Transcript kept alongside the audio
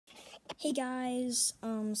Hey guys,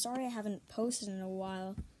 sorry I haven't posted in a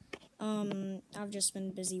while. I've just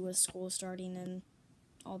been busy with school starting and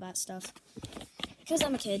all that stuff. Because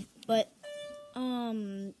I'm a kid, but,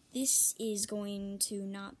 this is going to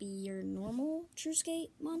not be your normal True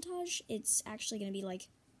Skate montage. It's actually going to be, like,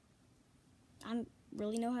 I don't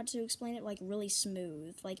really know how to explain it, like, really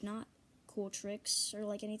smooth. Like, not cool tricks or,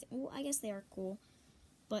 like, anything. Well, I guess they are cool.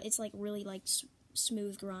 But it's, like, really, like,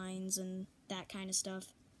 smooth grinds and that kind of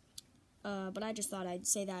stuff. But I just thought I'd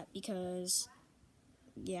say that because,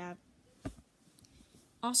 yeah.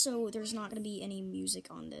 Also, there's not going to be any music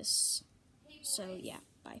on this. So, yeah,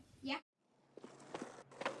 bye.